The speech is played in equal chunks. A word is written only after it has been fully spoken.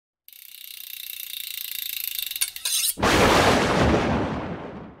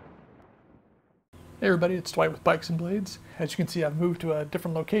Hey everybody, it's Dwight with Bikes and Blades. As you can see, I've moved to a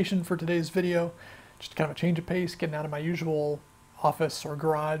different location for today's video. Just kind of a change of pace, getting out of my usual office or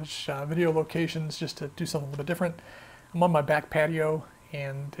garage video locations just to do something a little bit different. I'm on my back patio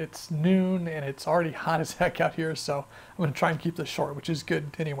and it's noon and it's already hot as heck out here, so I'm going to try and keep this short, which is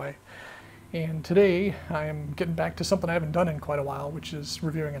good anyway. And today I am getting back to something I haven't done in quite a while, which is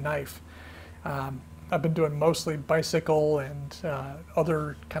reviewing a knife. I've been doing mostly bicycle and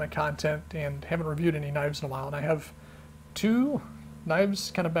other kind of content and haven't reviewed any knives in a while. And I have 2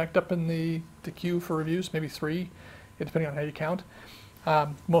 knives kind of backed up in the queue for reviews, maybe 3, depending on how you count.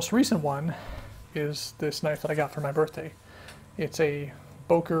 Most recent one is this knife that I got for my birthday. It's a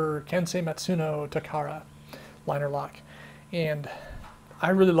Boker Kansei Matsuno Takara liner lock. And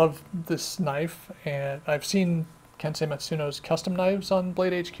I really love this knife, and I've seen Kansei Matsuno's custom knives on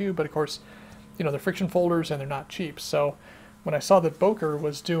Blade HQ, but of course, you know, they're friction folders and they're not cheap. So when I saw that Boker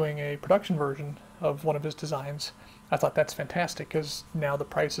was doing a production version of one of his designs, I thought that's fantastic because now the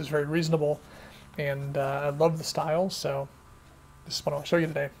price is very reasonable and I love the style. So this is what I'll show you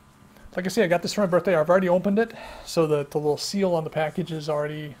today. Like I say, I got this for my birthday. I've already opened it, so the little seal on the package is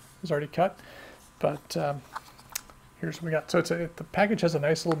already cut. But here's what we got. So the package has a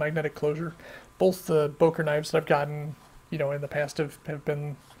nice little magnetic closure. Both the Boker knives that I've gotten, you know, in the past have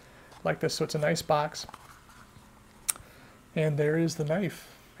been like this, so it's a nice box. And there is the knife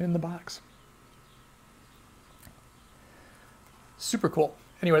in the box. Super cool.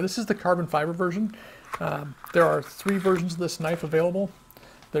 Anyway, this is the carbon fiber version. There are 3 versions of this knife available.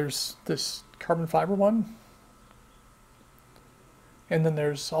 There's this carbon fiber one, and then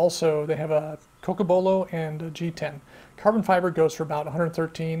there's also, they have a Cocobolo and a G10. Carbon fiber goes for about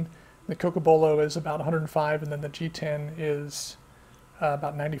 113, the Cocobolo is about 105, and then the G10 is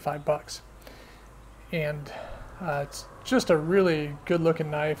about 95 bucks. And it's just a really good looking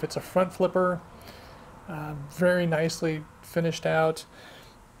knife. It's a front flipper, very nicely finished out.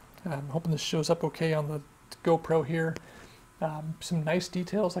 I'm hoping this shows up okay on the GoPro here. Some nice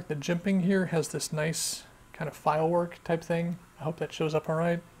details, like the jimping here has this nice kind of file work type thing. I hope that shows up all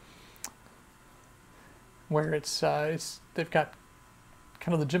right. Where they've got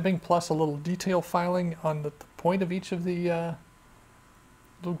kind of the jimping plus a little detail filing on the point of each of the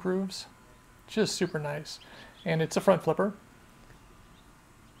little grooves. Just super nice. And it's a front flipper.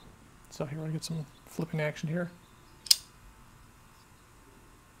 So here we get some flipping action here.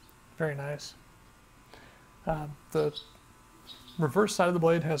 Very nice. The reverse side of the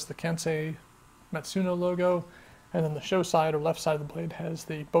blade has the Kansei Matsuno logo, and then the show side or left side of the blade has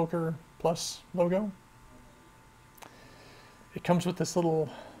the Boker Plus logo. It comes with this little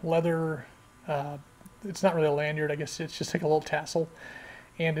leather, it's not really a lanyard, I guess it's just like a little tassel.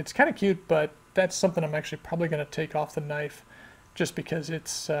 And it's kind of cute, but that's something I'm actually probably going to take off the knife just because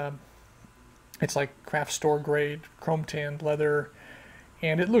it's like craft store grade chrome tanned leather,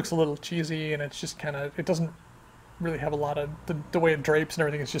 and it looks a little cheesy, and it's just kind of, it doesn't really have a lot of, the way it drapes and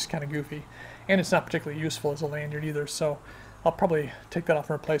everything is just kind of goofy. And it's not particularly useful as a lanyard either, so I'll probably take that off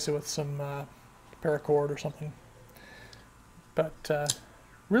and replace it with some paracord or something. But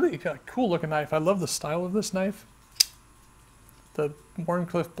really a cool looking knife. I love the style of this knife. The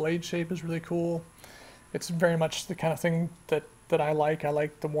Wharncliffe blade shape is really cool. It's very much the kind of thing that I like. I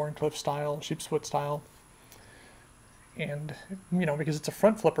like the Wharncliffe style, sheep's foot style. And, you know, because it's a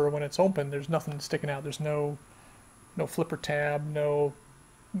front flipper, when it's open, there's nothing sticking out. There's no flipper tab, no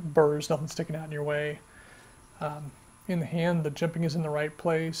burrs, nothing sticking out in your way. In the hand, the jimping is in the right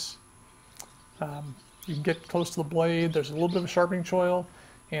place. You can get close to the blade. There's a little bit of a sharpening choil,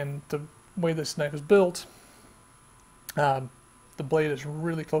 and the way this knife is built, the blade is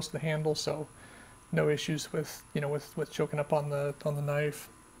really close to the handle, so no issues with, you know, with choking up on the knife.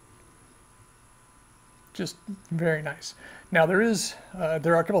 Just very nice. Now there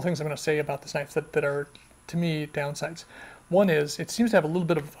are a couple of things I'm going to say about this knife that are, to me, downsides. One is it seems to have a little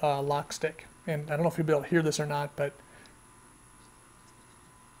bit of lock stick, and I don't know if you'll be able to hear this or not, but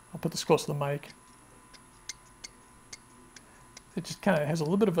I'll put this close to the mic. It just kind of has a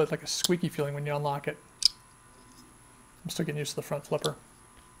little bit of like a squeaky feeling when you unlock it. I'm still getting used to the front flipper.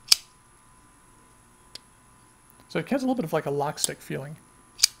 So it has a little bit of like a lock stick feeling.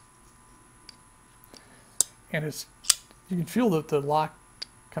 And you can feel that the lock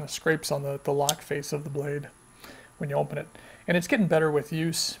kind of scrapes on the lock face of the blade when you open it. And it's getting better with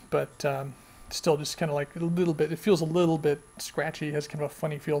use, but still just kind of like a little bit, it feels a little bit scratchy, has kind of a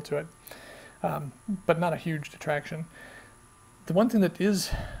funny feel to it, but not a huge detraction. The one thing that is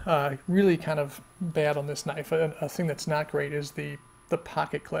really kind of bad on this knife, a thing that's not great, is the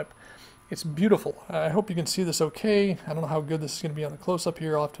pocket clip. It's beautiful. I hope you can see this okay. I don't know how good this is going to be on the close-up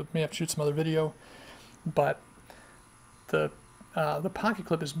here. May have to shoot some other video. but the pocket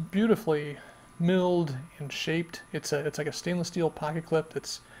clip is beautifully milled and shaped. It's like a stainless steel pocket clip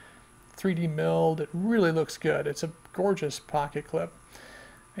that's 3D milled. It really looks good. It's a gorgeous pocket clip,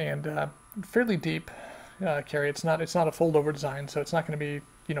 and fairly deep carry. It's not a fold over design, so it's not going to be,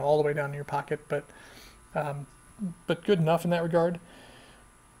 you know, all the way down in your pocket, but good enough in that regard.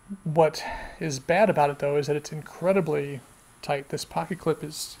 What is bad about it though is that it's incredibly tight. This pocket clip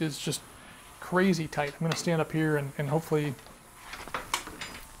is just crazy tight. I'm going to stand up here and hopefully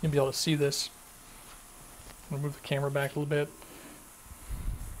you'll be able to see this. I'm going to move the camera back a little bit.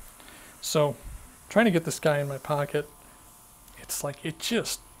 So, trying to get this guy in my pocket, it's like it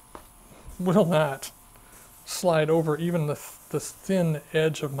just will not slide over even the thin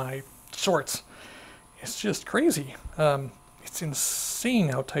edge of my shorts. It's just crazy. It's insane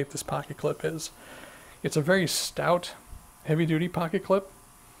how tight this pocket clip is. It's a very stout, heavy-duty pocket clip,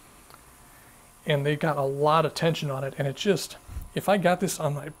 and they got a lot of tension on it, and it just, if I got this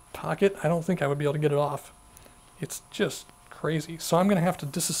on my pocket, I don't think I would be able to get it off. It's just crazy. So I'm going to have to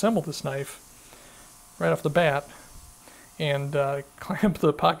disassemble this knife right off the bat and clamp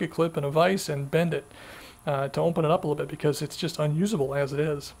the pocket clip in a vise and bend it to open it up a little bit, because it's just unusable as it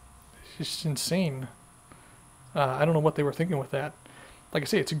is. It's just insane. I don't know what they were thinking with that. Like I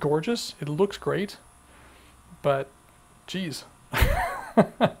say, it's gorgeous. It looks great, but geez.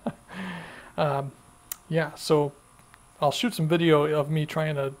 Yeah, so I'll shoot some video of me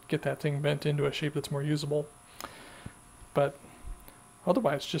trying to get that thing bent into a shape that's more usable. But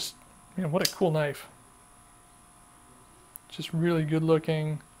otherwise, just, man, what a cool knife. Just really good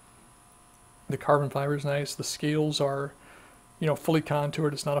looking. The carbon fiber is nice. The scales are, you know, fully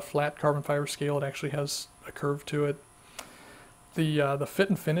contoured. It's not a flat carbon fiber scale. It actually has a curve to it. The fit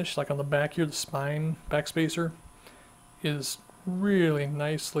and finish, like on the back here, the spine backspacer, is really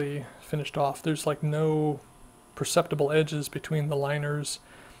nicely finished off. There's like no perceptible edges between the liners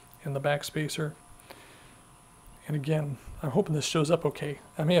and the backspacer. And again, I'm hoping this shows up okay.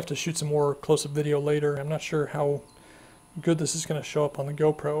 I may have to shoot some more close-up video later. I'm not sure how good this is going to show up on the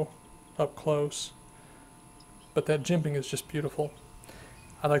GoPro up close, but that jimping is just beautiful.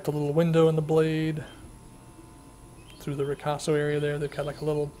 I like the little window in the blade through the ricasso area there. They've got like a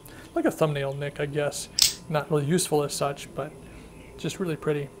little, like a thumbnail nick, I guess. Not really useful as such, but just really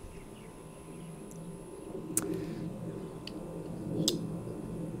pretty.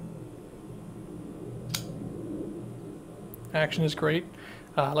 Action is great.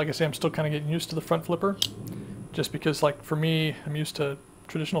 Like I say, I'm still kind of getting used to the front flipper, just because, like, for me, I'm used to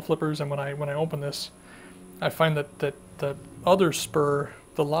traditional flippers, and when I open this, I find that the other spur,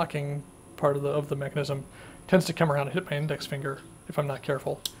 the locking part of the mechanism, tends to come around and hit my index finger if I'm not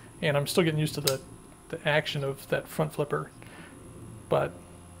careful. And I'm still getting used to the action of that front flipper, but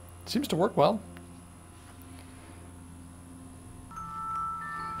it seems to work well.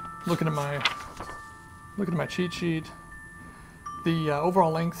 Looking at my cheat sheet, the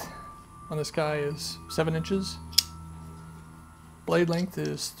overall length on this guy is 7 inches. Blade length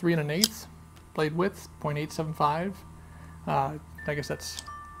is 3 1/8. Blade width 0.875. I guess that's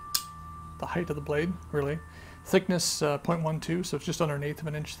the height of the blade, really. Thickness 0.12, so it's just under 1/8 of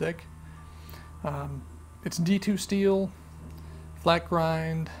an inch thick. It's D2 steel, flat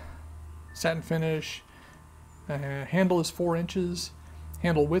grind, satin finish. Handle is 4 inches.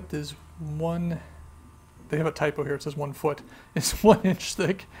 Handle width is 1. They have a typo here. It says 1 foot. It's 1 inch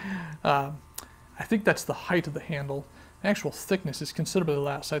thick. I think that's the height of the handle. The actual thickness is considerably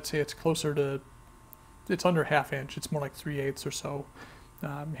less. I'd say it's closer to, it's under ½ inch. It's more like 3/8 or so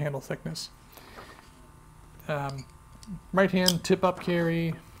handle thickness. Right hand tip up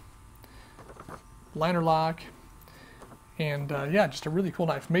carry, liner lock, and yeah, just a really cool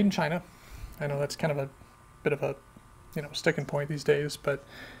knife. Made in China. I know that's kind of a bit of a, you know, sticking point these days, but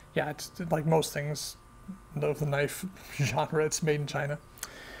yeah, it's like most things of the knife genre, it's made in China.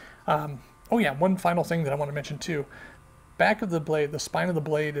 Oh yeah, one final thing that I want to mention too. Back of the blade, the spine of the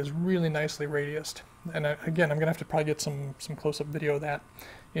blade is really nicely radiused. And again, I'm going to have to probably get some close-up video of that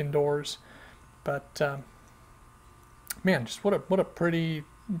indoors. But man, just what a pretty,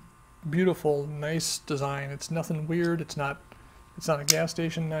 beautiful, nice design. It's nothing weird. It's not a gas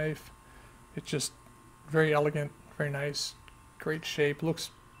station knife. It's just very elegant, very nice, great shape. Looks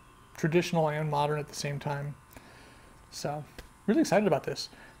traditional and modern at the same time. So, really excited about this.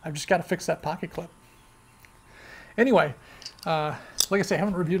 I've just got to fix that pocket clip. Anyway, like I say, I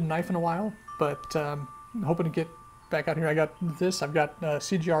haven't reviewed a knife in a while, but I'm hoping to get back out here. I got this. I've got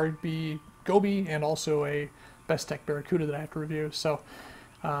CGRB Gobi and also a Bestech Barracuda that I have to review. So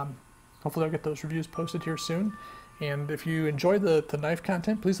hopefully I'll get those reviews posted here soon. And if you enjoy the knife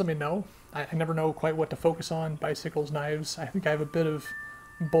content, please let me know. I never know quite what to focus on, bicycles, knives. I think I have a bit of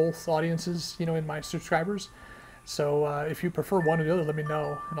both audiences, you know, in my subscribers. So if you prefer one or the other, let me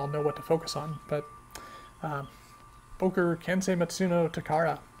know, and I'll know what to focus on. But Boker Kansei Matsuno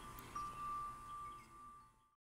Takara.